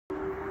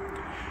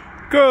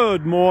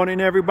Good morning,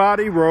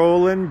 everybody.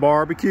 Roland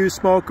Barbecue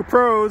Smoker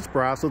Pros,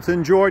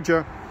 Braselton,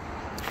 Georgia.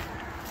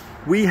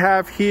 We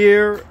have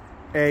here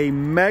a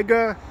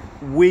mega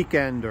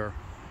weekender.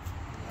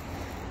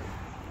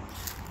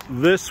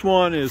 This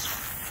one is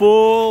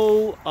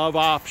full of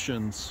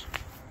options.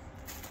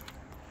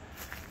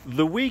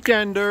 The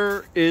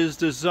weekender is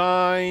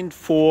designed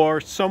for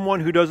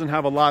someone who doesn't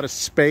have a lot of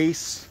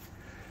space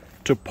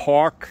to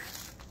park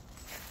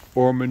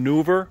or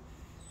maneuver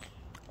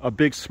a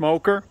big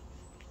smoker,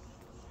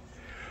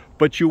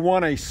 but you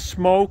want a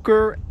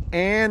smoker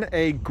and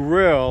a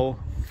grill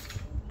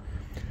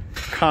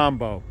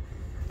combo.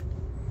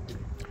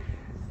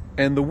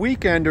 And the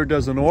weekender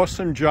does an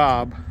awesome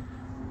job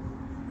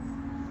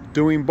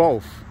doing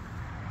both.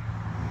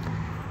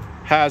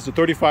 Has the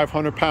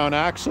 3,500 pound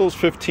axles,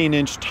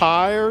 15-inch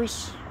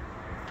tires.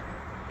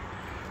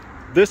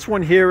 This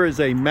one here is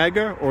a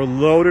mega or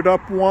loaded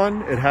up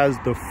one. It has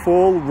the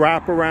full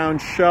wraparound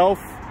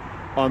shelf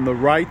on the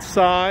right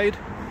side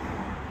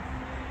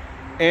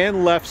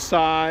and left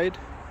side.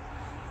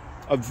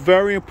 A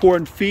very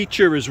important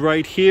feature is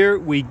right here.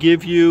 We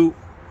give you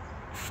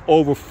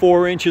over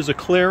 4 inches of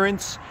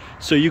clearance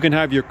so you can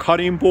have your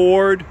cutting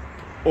board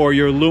or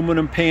your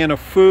aluminum pan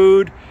of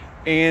food,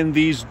 and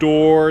these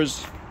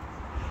doors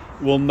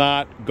will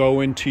not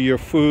go into your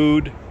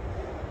food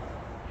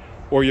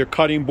or your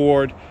cutting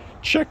board.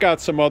 Check out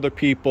some other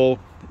people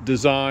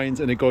designs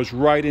and it goes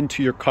right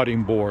into your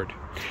cutting board.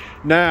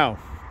 Now,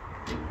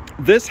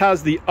 this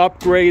has the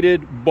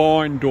upgraded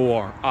barn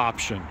door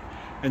option.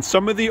 And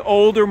some of the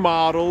older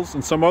models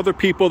and some other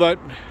people that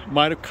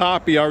might have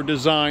copied our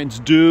designs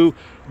do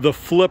the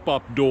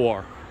flip-up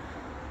door.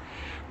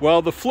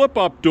 Well, the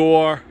flip-up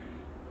door,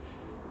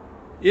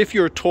 if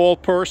you're a tall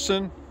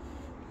person,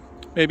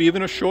 maybe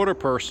even a shorter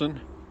person,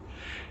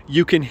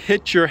 you can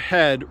hit your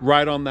head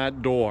right on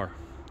that door.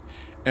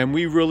 And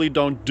we really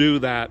don't do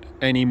that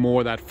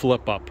anymore, that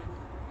flip-up.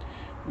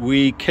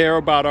 We care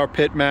about our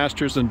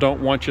Pitmasters and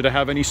don't want you to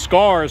have any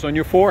scars on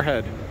your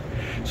forehead.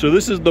 So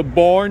this is the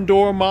barn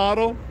door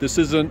model. This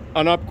is an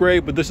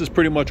upgrade, but this is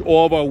pretty much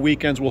all of our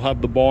weekends will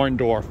have the barn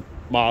door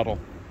model.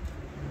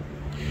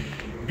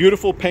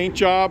 Beautiful paint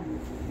job.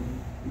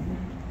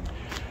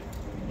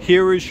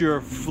 Here is your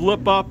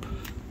flip up,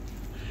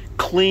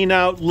 clean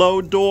out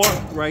load door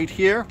right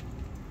here.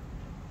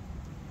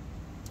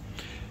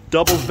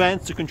 Double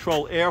vents to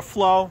control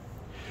airflow.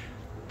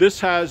 This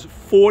has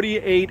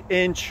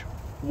 48-inch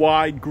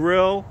wide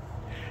grill,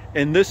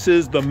 and this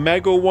is the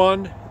mega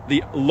one,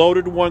 the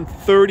loaded one,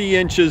 30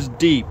 inches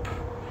deep.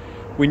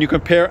 When you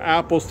compare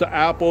apples to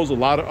apples, a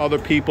lot of other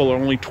people are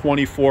only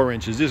 24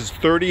 inches. This is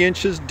 30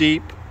 inches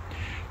deep,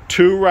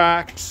 2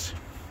 racks,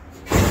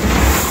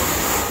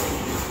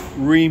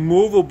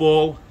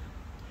 removable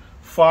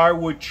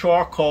firewood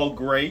charcoal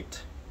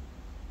grate,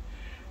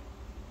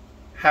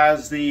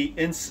 has the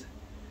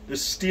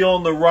steel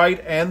on the right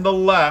and the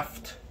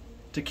left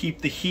to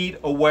keep the heat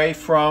away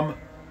from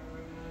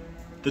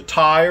the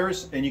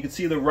tires, and you can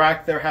see the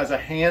rack there has a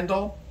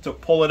handle to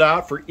pull it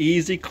out for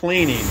easy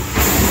cleaning.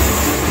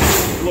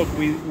 Look,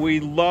 we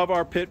love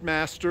our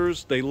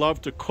Pitmasters. They love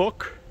to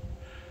cook,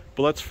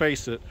 but let's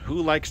face it,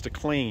 who likes to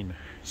clean?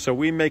 So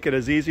we make it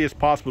as easy as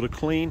possible to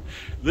clean.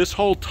 This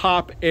whole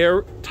top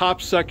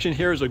section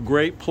here is a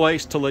great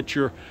place to let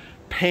your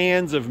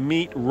pans of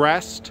meat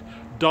rest.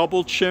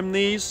 Double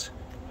chimneys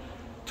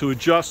to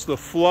adjust the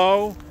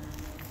flow.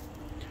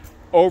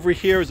 Over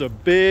here is a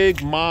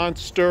big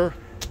monster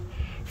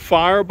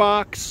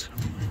firebox,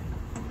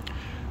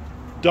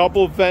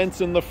 double vents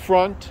in the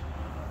front,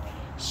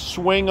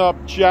 swing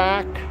up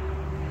jack,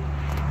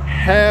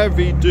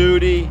 heavy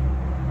duty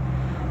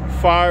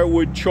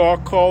firewood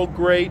charcoal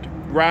grate,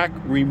 rack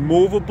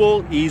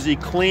removable, easy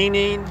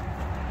cleaning.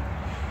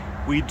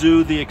 We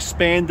do the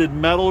expanded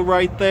metal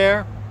right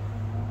there.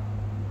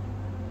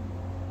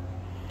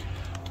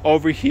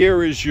 Over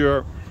here is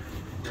your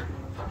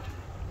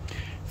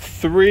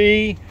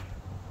 3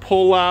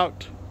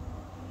 pull-out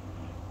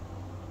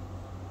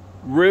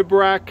rib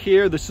rack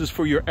here. This is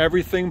for your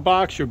everything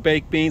box, your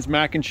baked beans,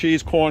 mac and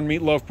cheese, corn,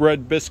 meatloaf,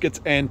 bread,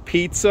 biscuits, and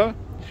pizza.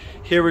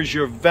 Here is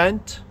your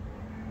vent.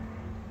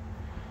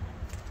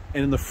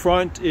 And in the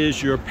front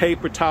is your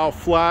paper towel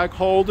flag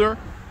holder.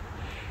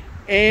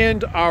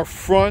 And our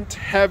front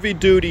heavy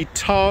duty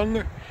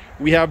tongue.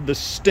 We have the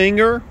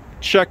stinger.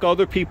 Check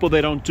other people, they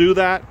don't do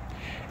that.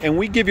 And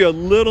we give you a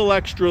little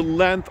extra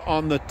length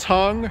on the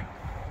tongue.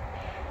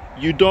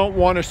 You don't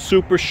want a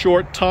super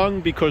short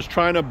tongue because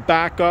trying to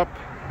back up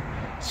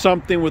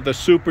something with a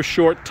super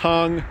short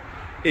tongue,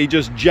 it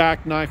just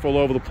jackknife all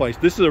over the place.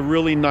 This is a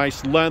really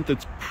nice length.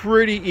 It's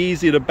pretty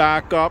easy to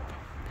back up,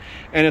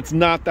 and it's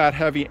not that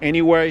heavy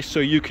anyway,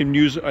 so you can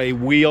use a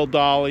wheel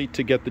dolly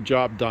to get the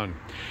job done.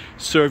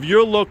 So if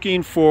you're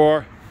looking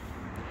for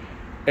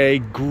a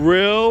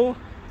grill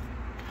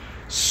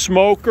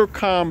smoker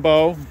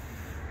combo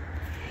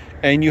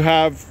and you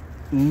have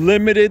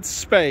limited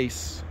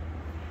space,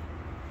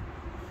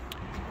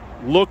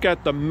 look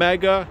at the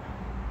mega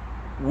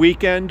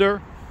weekender.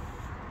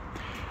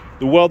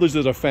 The welders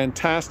did a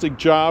fantastic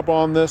job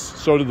on this.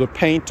 So did the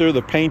painter.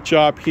 The paint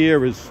job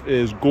here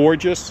is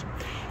gorgeous.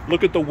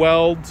 Look at the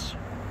welds.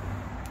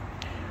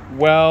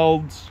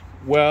 Welds,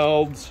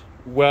 welds,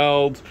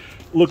 welds.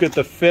 Look at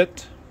the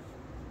fit.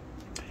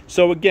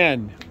 So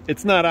again,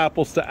 it's not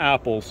apples to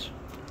apples.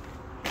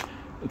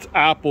 It's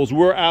apples.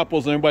 We're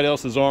apples and everybody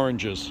else is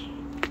oranges.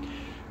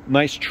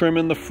 Nice trim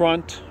in the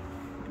front.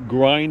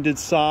 Grinded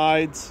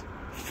sides.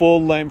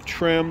 Full length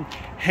trim.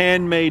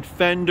 Handmade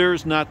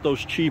fenders, not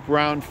those cheap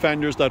round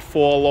fenders that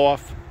fall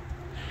off.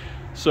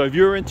 So if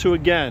you're into,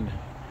 again,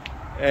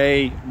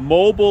 a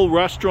mobile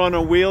restaurant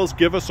on wheels,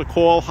 give us a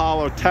call,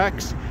 holler,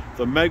 text.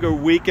 The Mega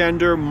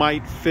Weekender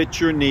might fit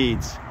your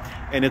needs.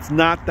 And it's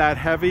not that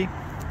heavy.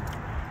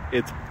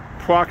 It's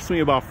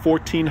approximately about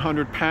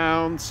 1,400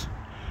 pounds.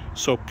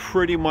 So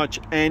pretty much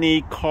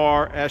any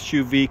car,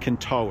 SUV can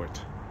tow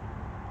it.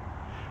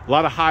 A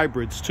lot of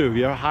hybrids too. If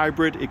you have a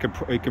hybrid, it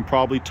can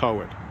probably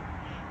tow it.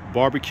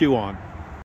 Barbecue on.